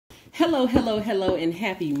Hello, hello, hello, and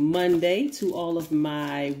happy Monday to all of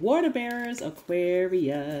my water bearers,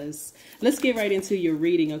 Aquarius. Let's get right into your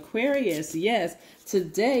reading, Aquarius. Yes,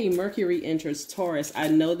 today Mercury enters Taurus. I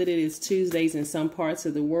know that it is Tuesdays in some parts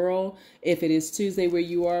of the world. If it is Tuesday where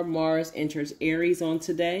you are, Mars enters Aries on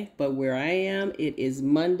today. But where I am, it is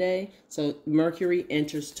Monday. So Mercury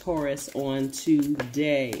enters Taurus on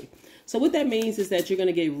today. So what that means is that you're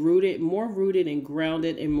going to get more rooted and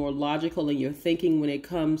grounded and more logical in your thinking when it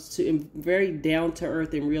comes to very down to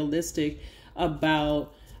earth and realistic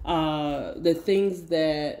about the things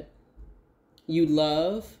that you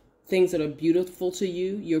love, things that are beautiful to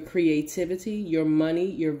you, your creativity, your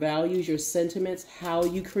money, your values, your sentiments, how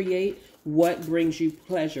you create, what brings you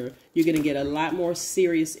pleasure. You're going to get a lot more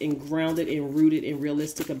serious and grounded and rooted and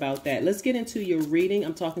realistic about that. Let's get into your reading.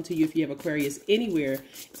 I'm talking to you if you have Aquarius anywhere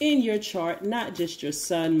in your chart, not just your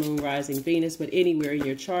sun, moon, rising, Venus, but anywhere in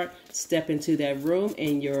your chart. Step into that room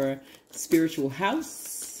in your spiritual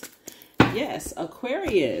house. Yes,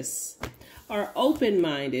 Aquarius are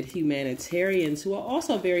open-minded humanitarians who are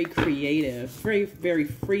also very creative, very, very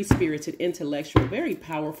free-spirited, intellectual, very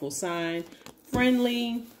powerful sign,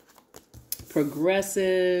 friendly,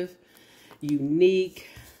 progressive, unique.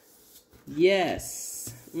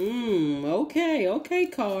 Yes. Okay,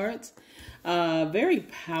 cards. Very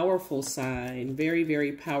powerful sign. Very,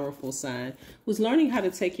 very powerful sign. Who's learning how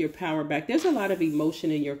to take your power back. There's a lot of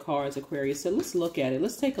emotion in your cards, Aquarius. So let's look at it.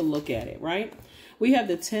 Let's take a look at it, right? We have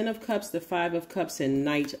the 10 of Cups, the 5 of Cups, and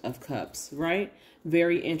Knight of Cups, right?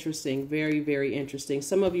 Very interesting. Very, very interesting.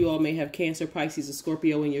 Some of you all may have Cancer, Pisces, or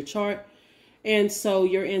Scorpio in your chart. And so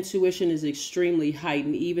your intuition is extremely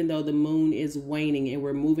heightened, even though the moon is waning and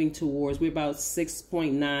we're moving towards, we're about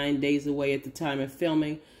 6.9 days away at the time of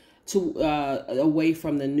filming away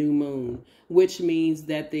from the new moon, which means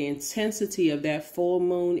that the intensity of that full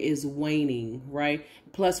moon is waning, right?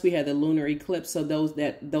 Plus we had the lunar eclipse. So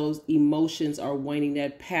those emotions are waning,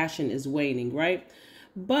 that passion is waning, right?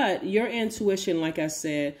 But your intuition, like I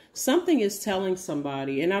said, something is telling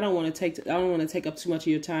somebody, and I don't want to take up too much of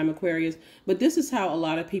your time, Aquarius, but this is how a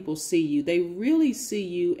lot of people see you. They really see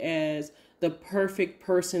you as the perfect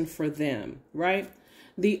person for them, right?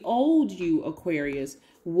 The old you, Aquarius,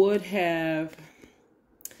 would have,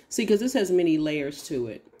 see, because this has many layers to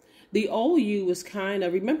it. The old you was kind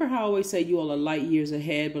of, remember how I always say you all are light years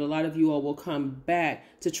ahead, but a lot of you all will come back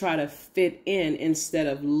to try to fit in instead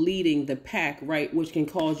of leading the pack, right? Which can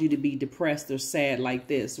cause you to be depressed or sad like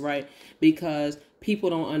this, right? Because people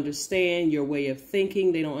don't understand your way of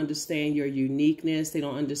thinking. They don't understand your uniqueness. They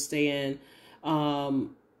don't understand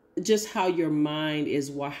just how your mind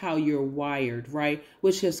is, how you're wired, right?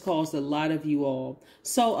 Which has caused a lot of you all.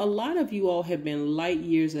 So a lot of you all have been light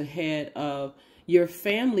years ahead of your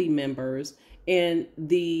family members and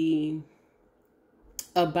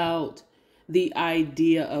about the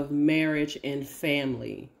idea of marriage and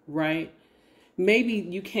family, right? Maybe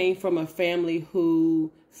you came from a family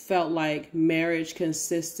who felt like marriage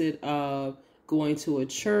consisted of going to a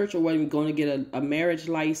church, or going to get a marriage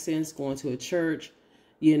license, going to a church,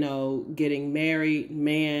 you know, getting married,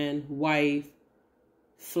 man, wife,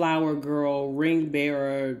 flower girl, ring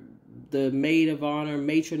bearer, the maid of honor,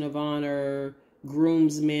 matron of honor,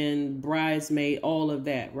 groomsmen, bridesmaid, all of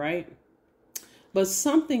that, right? But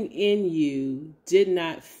something in you did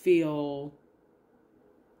not feel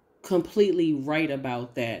completely right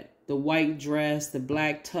about that. The white dress, the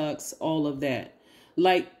black tux, all of that.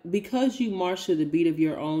 Like, because you march to the beat of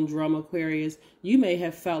your own drum, Aquarius, you may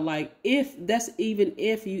have felt like, if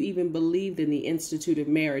you even believed in the institute of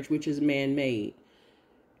marriage, which is man-made,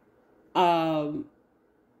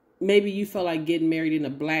 maybe you felt like getting married in a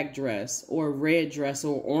black dress or a red dress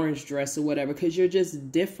or orange dress or whatever, because you're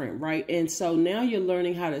just different, right? And so now you're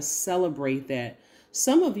learning how to celebrate that.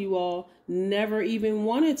 Some of you all never even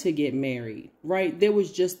wanted to get married, right? There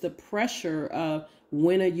was just the pressure of,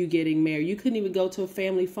 when are you getting married? You couldn't even go to a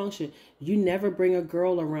family function. You never bring a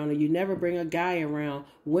girl around, or you never bring a guy around.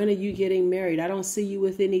 When are you getting married? I don't see you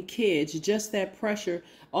with any kids. Just that pressure,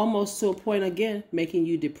 almost to a point, again, making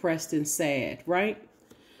you depressed and sad, right?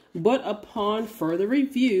 But upon further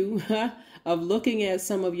review of looking at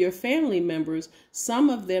some of your family members, some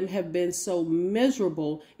of them have been so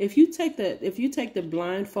miserable. If you take the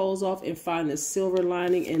blindfolds off and find the silver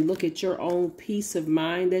lining and look at your own peace of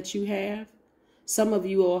mind that you have, some of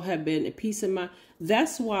you all have been at peace of mind.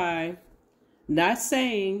 That's why, I'm not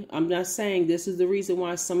saying this is the reason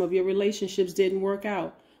why some of your relationships didn't work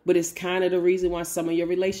out. But it's kind of the reason why some of your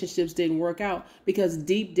relationships didn't work out, because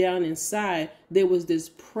deep down inside, there was this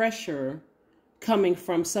pressure coming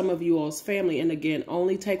from some of you all's family. And again,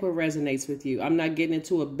 only take what resonates with you. I'm not getting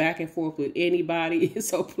into a back and forth with anybody.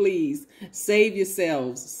 So please save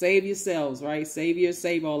yourselves, right?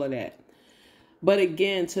 Save all of that. But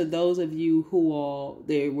again, to those of you who all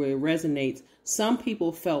there where it resonates, some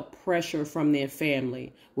people felt pressure from their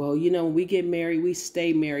family. Well, you know, when we get married, we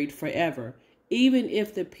stay married forever. Even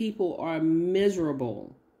if the people are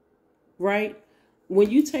miserable, right? When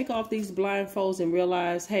you take off these blindfolds and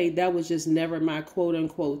realize, hey, that was just never my quote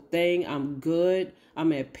unquote thing. I'm good.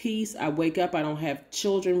 I'm at peace. I wake up. I don't have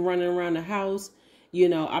children running around the house. You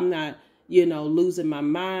know, I'm not, you know, losing my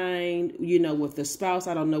mind, you know, with the spouse.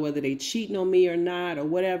 I don't know whether they cheating on me or not or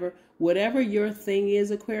whatever. Whatever your thing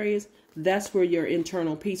is, Aquarius, that's where your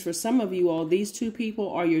internal peace. For some of you all, these two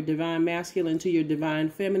people are your divine masculine to your divine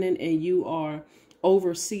feminine, and you are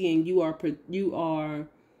overseeing, you are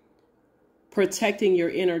protecting your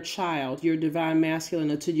inner child, your divine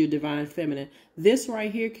masculine to your divine feminine. This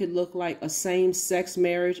right here could look like a same-sex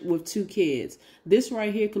marriage with 2 kids. This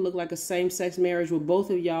right here could look like a same-sex marriage where both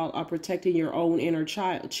of y'all are protecting your own inner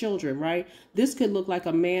children, right? This could look like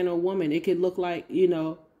a man or woman. It could look like, you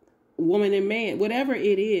know, woman and man. Whatever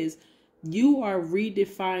it is, you are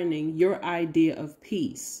redefining your idea of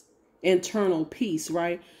peace, internal peace,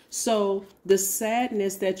 right? So the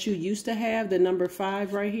sadness that you used to have, the number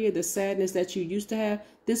 5 right here, the sadness that you used to have,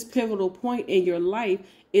 this pivotal point in your life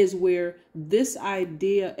is where this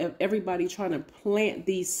idea of everybody trying to plant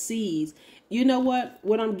these seeds. You know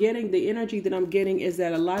what I'm getting, the energy that I'm getting is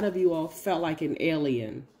that a lot of you all felt like an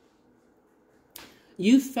alien.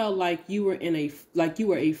 You felt like you were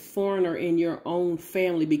a foreigner in your own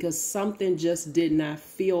family because something just did not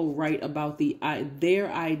feel right about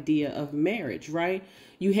their idea of marriage, right?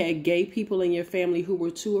 You had gay people in your family who were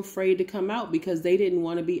too afraid to come out because they didn't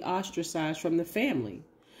want to be ostracized from the family.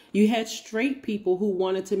 You had straight people who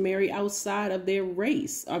wanted to marry outside of their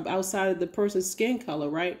race, outside of the person's skin color,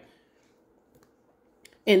 right?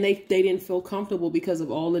 And they didn't feel comfortable because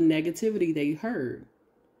of all the negativity they heard.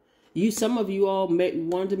 Some of you all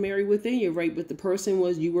wanted to marry within your race, but the person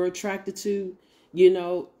you were attracted to, you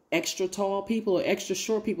know, extra tall people or extra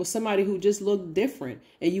short people, somebody who just looked different,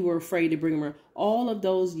 and you were afraid to bring them around. All of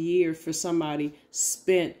those years for somebody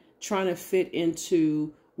spent trying to fit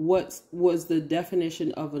into what was the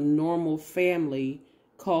definition of a normal family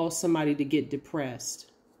caused somebody to get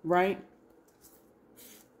depressed, right?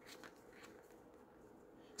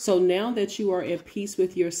 So now that you are at peace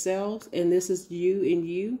with yourselves, and this is you and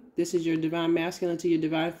you, this is your divine masculine to your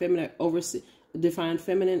divine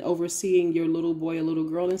feminine, overseeing your little boy or little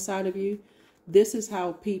girl inside of you. This is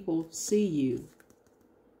how people see you.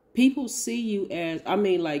 People see you as,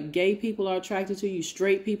 like gay people are attracted to you,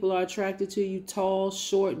 straight people are attracted to you, tall,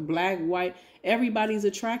 short, black, white. Everybody's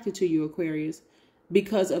attracted to you, Aquarius,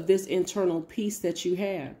 because of this internal peace that you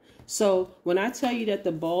have. So when I tell you that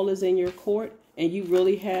the ball is in your court, and you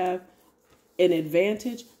really have an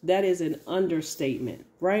advantage, that is an understatement,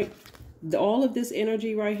 right? All of this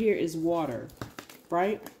energy right here is water,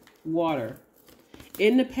 right? Water.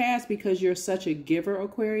 In the past, because you're such a giver,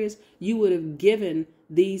 Aquarius, you would have given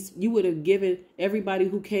everybody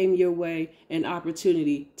who came your way an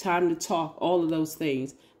opportunity, time to talk, all of those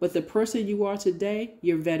things. But the person you are today,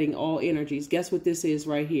 you're vetting all energies. Guess what this is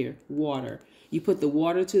right here? Water. You put the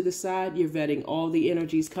water to the side, you're vetting all the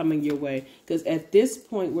energies coming your way. Because at this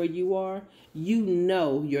point where you are, you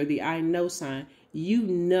know, you're the I know sign. You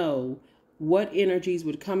know what energies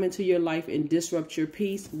would come into your life and disrupt your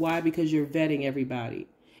peace. Why? Because you're vetting everybody.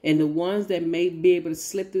 And the ones that may be able to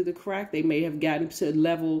slip through the crack, they may have gotten to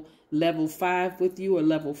level 5 with you, or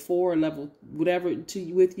level 4, or level whatever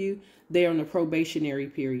with you. They're on a probationary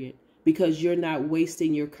period because you're not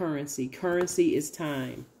wasting your currency. Currency is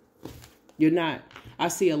time. You're not. I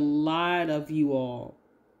see a lot of you all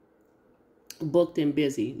booked and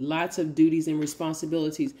busy, lots of duties and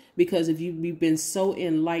responsibilities, because if you've been so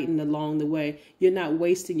enlightened along the way, you're not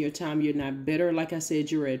wasting your time. You're not bitter. Like I said,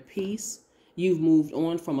 you're at peace. You've moved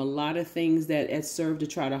on from a lot of things that had served to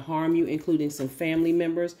try to harm you, including some family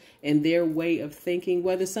members and their way of thinking,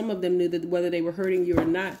 whether some of them knew that whether they were hurting you or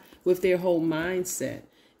not, with their whole mindset.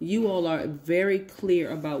 You all are very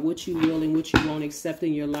clear about what you will and what you won't accept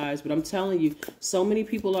in your lives. But I'm telling you, so many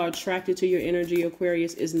people are attracted to your energy,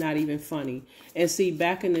 Aquarius. It's not even funny. And see,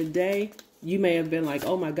 back in the day, you may have been like,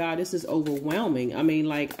 oh my God, this is overwhelming.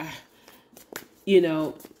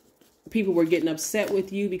 People were getting upset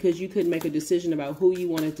with you because you couldn't make a decision about who you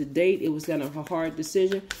wanted to date. It was kind of a hard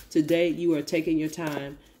decision. Today, you are taking your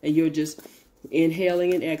time and you're just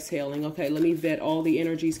Inhaling and exhaling. Okay, let me vet all the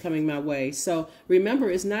energies coming my way. So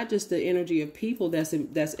remember, it's not just the energy of people that's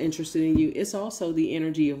interested in you. It's also the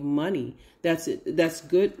energy of money. That's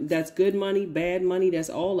good. That's good money, bad money. That's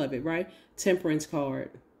all of it, right? Temperance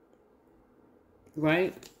card,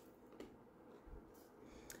 right?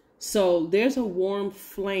 So there's a warm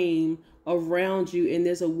flame around you, and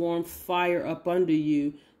there's a warm fire up under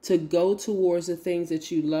you to go towards the things that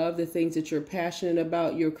you love, the things that you're passionate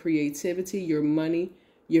about, your creativity, your money,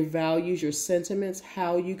 your values, your sentiments,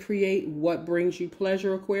 how you create, what brings you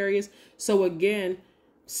pleasure, Aquarius. So again,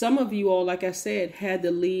 some of you all, like I said, had to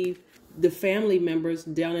leave the family members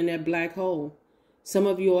down in that black hole. Some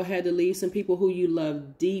of you all had to leave some people who you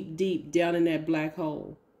love deep, deep down in that black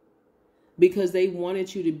hole because they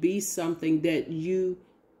wanted you to be something that you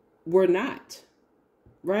were not.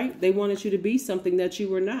 Right? They wanted you to be something that you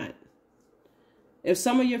were not. If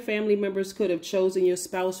some of your family members could have chosen your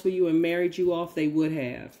spouse for you and married you off, they would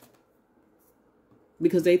have.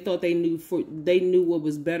 Because they thought they knew what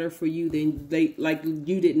was better for you than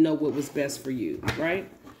you didn't know what was best for you, right?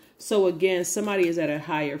 So again, somebody is at a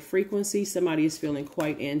higher frequency, somebody is feeling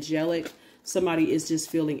quite angelic, somebody is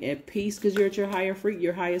just feeling at peace because you're at your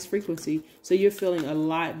highest frequency. So you're feeling a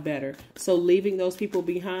lot better. So leaving those people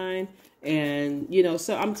behind. And, you know,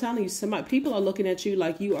 so I'm telling you, people are looking at you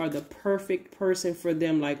like you are the perfect person for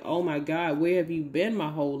them. Like, oh, my God, where have you been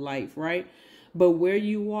my whole life? Right. But where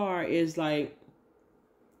you are is like,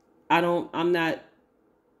 I'm not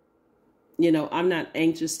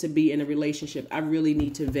anxious to be in a relationship. I really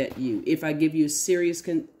need to vet you. If I give you serious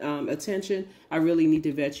attention, I really need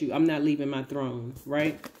to vet you. I'm not leaving my throne.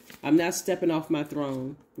 Right. I'm not stepping off my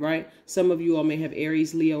throne, right? Some of you all may have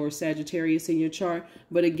Aries, Leo, or Sagittarius in your chart.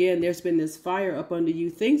 But again, there's been this fire up under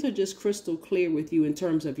you. Things are just crystal clear with you in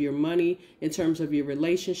terms of your money, in terms of your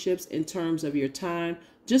relationships, in terms of your time,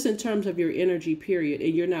 just in terms of your energy, period.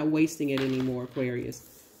 And you're not wasting it anymore, Aquarius.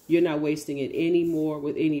 You're not wasting it anymore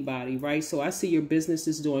with anybody, right? So I see your business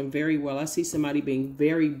is doing very well. I see somebody being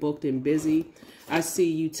very booked and busy. I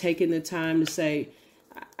see you taking the time to say,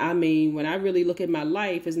 I mean, when I really look at my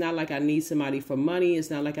life, it's not like I need somebody for money. It's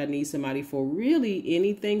not like I need somebody for really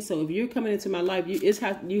anything. So if you're coming into my life,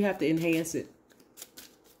 you have to enhance it.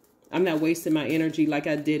 I'm not wasting my energy like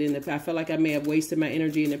I did in the past. I feel like I may have wasted my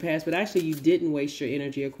energy in the past, but actually you didn't waste your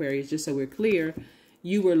energy, Aquarius. Just so we're clear,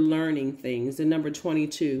 you were learning things. The number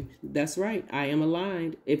 22, that's right. I am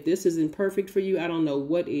aligned. If this isn't perfect for you, I don't know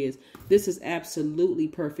what is. This is absolutely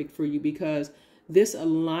perfect for you because this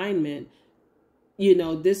alignment, you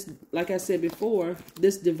know, this, like I said before,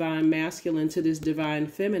 this divine masculine to this divine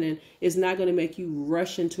feminine is not going to make you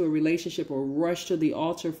rush into a relationship or rush to the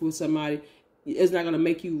altar for somebody. It's not going to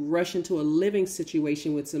make you rush into a living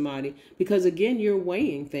situation with somebody because, again, you're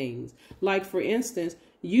weighing things. Like, for instance,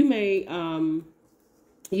 you may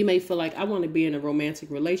feel like I want to be in a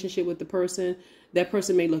romantic relationship with the person. That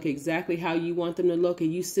person may look exactly how you want them to look,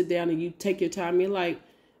 and you sit down and you take your time. And you're like,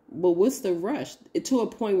 but what's the rush? To a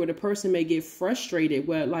point where the person may get frustrated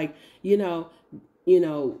where like, you know,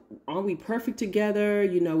 are we perfect together?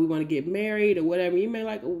 You know, we want to get married or whatever. You may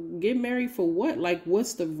like, get married for what? Like,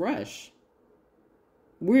 what's the rush?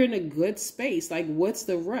 We're in a good space. Like, what's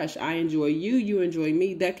the rush? I enjoy you. You enjoy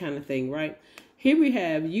me. That kind of thing, right? Here we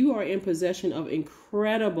have, you are in possession of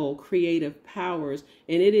incredible creative powers,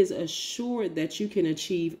 and it is assured that you can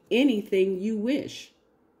achieve anything you wish.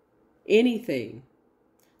 Anything.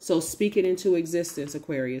 So speak it into existence,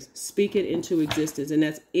 Aquarius. Speak it into existence, and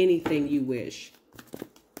that's anything you wish.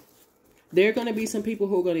 There are going to be some people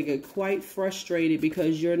who are going to get quite frustrated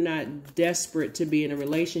because you're not desperate to be in a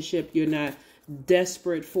relationship. You're not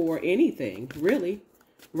desperate for anything, really,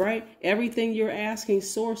 right? Everything you're asking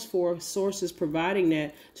source for, source is providing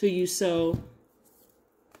that to you. So,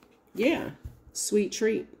 yeah, sweet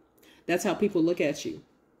treat. That's how people look at you.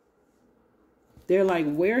 They're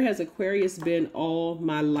like, where has Aquarius been all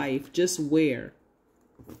my life? Just where?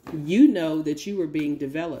 You know that you were being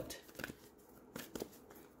developed.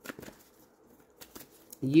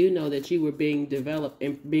 You know that you were being developed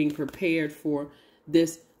and being prepared for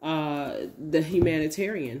this, the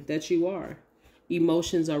humanitarian that you are.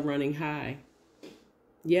 Emotions are running high.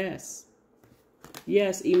 Yes.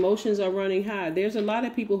 Yes, emotions are running high. There's a lot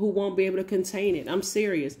of people who won't be able to contain it. I'm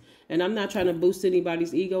serious. And I'm not trying to boost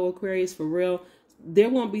anybody's ego, Aquarius, for real. There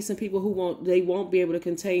won't be some people who won't be able to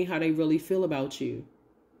contain how they really feel about you.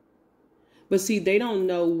 But see, they don't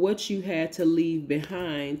know what you had to leave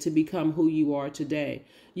behind to become who you are today.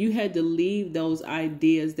 You had to leave those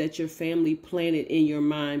ideas that your family planted in your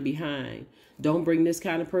mind behind. Don't bring this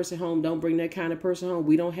kind of person home. Don't bring that kind of person home.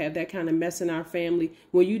 We don't have that kind of mess in our family.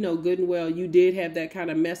 When you know good and well you did have that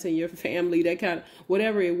kind of mess in your family, that kind of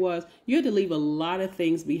whatever it was, you had to leave a lot of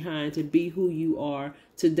things behind to be who you are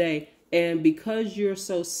today. And because you're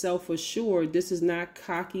so self-assured, this is not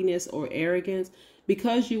cockiness or arrogance.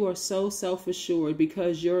 Because you are so self-assured,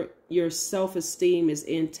 because your self-esteem is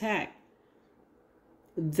intact,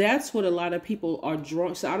 that's what a lot of people are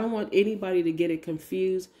drawn. So I don't want anybody to get it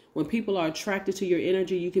confused. When people are attracted to your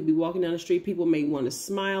energy, you could be walking down the street. People may want to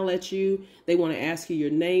smile at you. They want to ask you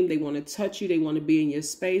your name. They want to touch you. They want to be in your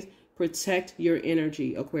space. Protect your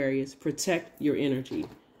energy, Aquarius. Protect your energy.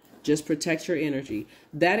 Just protect your energy.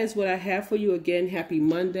 That is what I have for you. Again, happy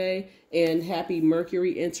Monday and happy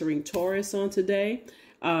Mercury entering Taurus on today.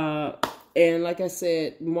 And like I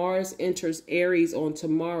said, Mars enters Aries on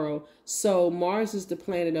tomorrow. So Mars is the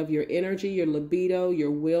planet of your energy, your libido,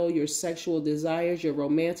 your will, your sexual desires, your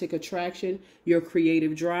romantic attraction, your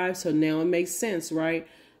creative drive. So now it makes sense, right?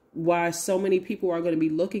 Why so many people are going to be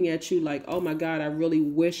looking at you like, oh my God, I really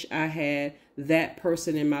wish I had that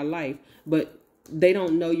person in my life. But they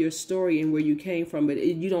don't know your story and where you came from, but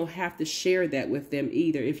you don't have to share that with them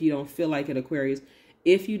either if you don't feel like it, Aquarius.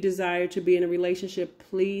 If you desire to be in a relationship,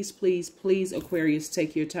 please, please, please, Aquarius,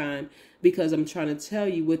 take your time, because I'm trying to tell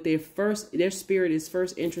you with their spirit is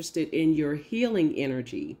first interested in your healing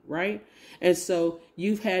energy, right? And so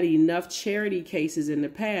you've had enough charity cases in the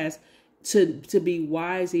past to be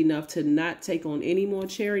wise enough to not take on any more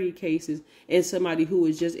charity cases, and somebody who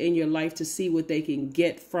is just in your life to see what they can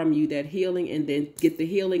get from you, that healing, and then get the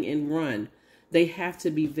healing and run. They have to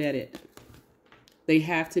be vetted. They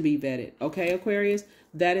have to be vetted. Okay, Aquarius,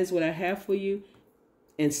 that is what I have for you.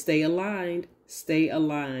 And stay aligned. Stay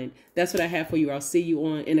aligned. That's what I have for you. I'll see you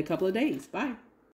in a couple of days. Bye.